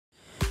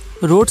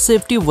Road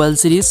Safety World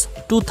Series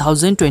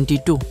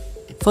 2022.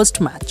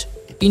 First match,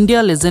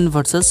 India legend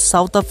vs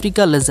South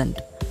Africa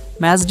legend.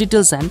 Match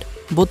details and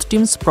both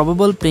teams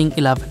probable playing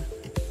 11.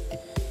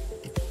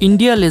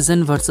 India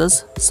legend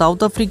vs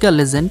South Africa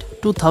legend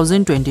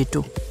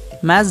 2022.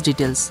 Match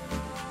details.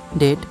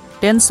 Date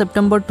 10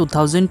 September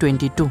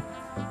 2022.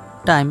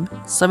 Time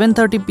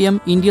 7:30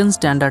 PM Indian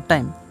Standard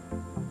Time.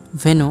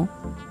 Venue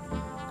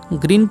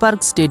Green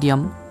Park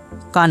Stadium,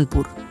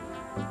 Kanpur.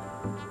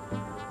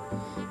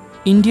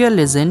 India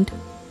legend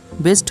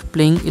best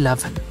playing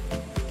 11.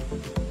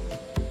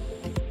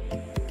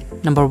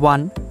 Number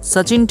 1,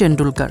 Sachin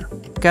Tendulkar,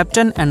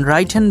 captain and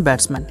right-hand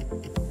batsman.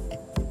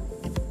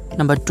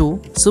 Number 2,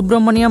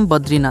 Subramaniam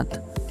Badrinath,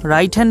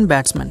 right-hand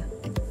batsman.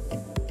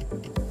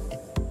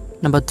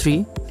 Number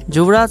 3,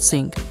 Yuvraj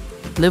Singh,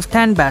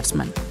 left-hand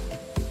batsman.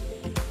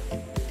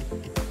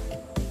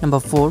 Number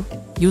 4,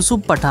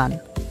 Yusuf Pathan,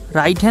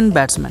 right-hand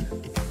batsman.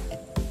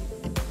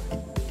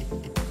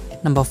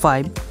 Number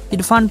 5,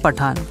 Irfan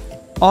Pathan,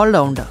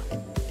 all-rounder.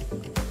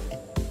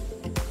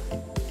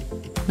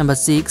 Number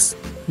 6,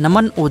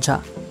 Naman Ojha,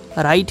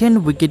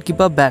 right-hand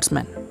wicketkeeper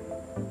batsman.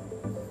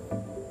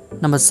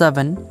 Number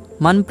 7,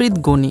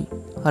 Manpreet Goni,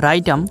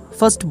 right-arm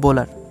first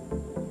bowler.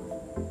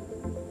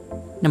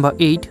 Number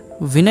 8,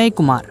 Vinay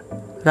Kumar,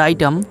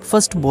 right-arm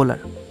first bowler.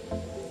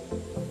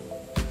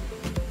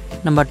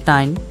 Number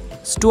 9,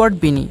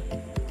 Stuart Binnie,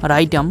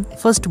 right-arm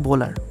first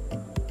bowler.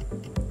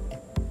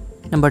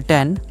 Number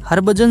 10,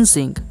 Harbhajan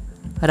Singh,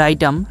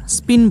 right-arm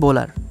spin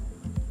bowler.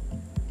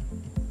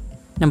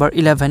 Number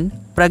 11,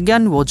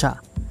 Pragyan Ojha,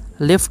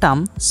 left-arm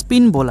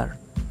spin bowler.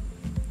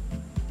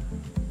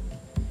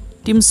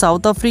 Team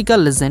South Africa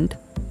legend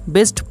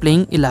best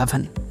playing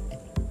 11.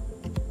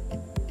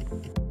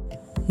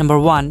 Number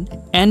 1,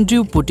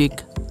 Andrew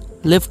Putik,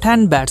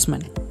 left-hand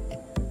batsman.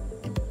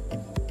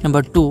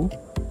 Number 2,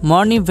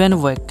 Morne van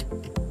Wyk,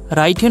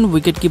 right-hand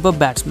wicketkeeper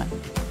batsman.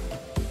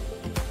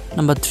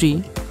 Number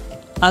 3,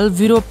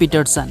 Alvaro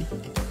Peterson,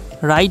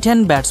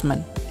 right-hand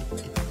batsman.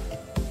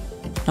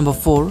 Number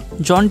 4,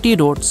 John T.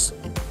 Rhodes,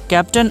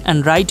 captain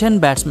and right-hand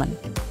batsman.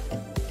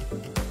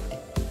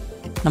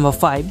 Number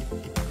 5,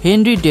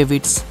 Henry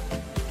Davids,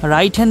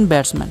 right-hand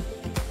batsman.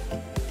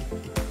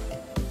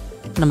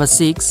 Number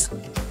 6,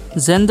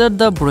 Zander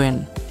de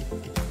Bruin,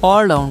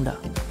 all-rounder.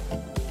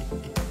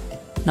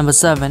 Number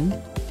 7,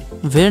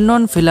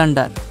 Vernon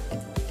Philander,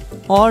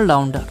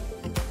 all-rounder.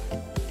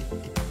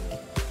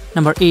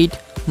 Number 8,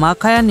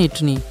 Makhaya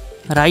Nitni,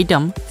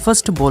 right-arm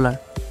first bowler.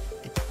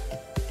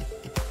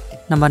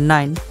 Number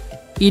 9,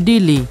 Eddie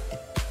Lee,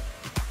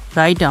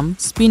 right-arm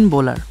spin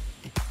bowler.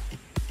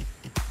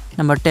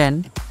 Number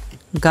 10,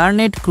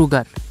 Garnet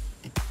Kruger,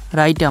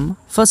 right-arm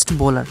first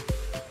bowler.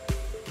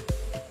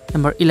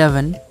 Number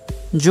 11,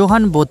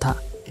 Johan Botha,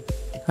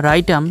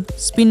 right-arm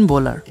spin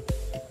bowler.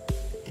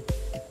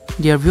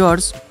 Dear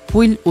viewers, who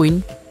will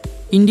win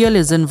India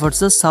legend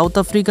vs South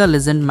Africa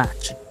legend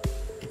match?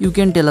 You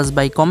can tell us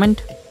by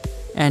comment,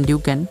 and you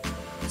can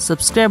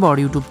subscribe our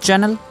YouTube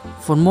channel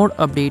for more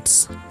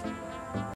updates.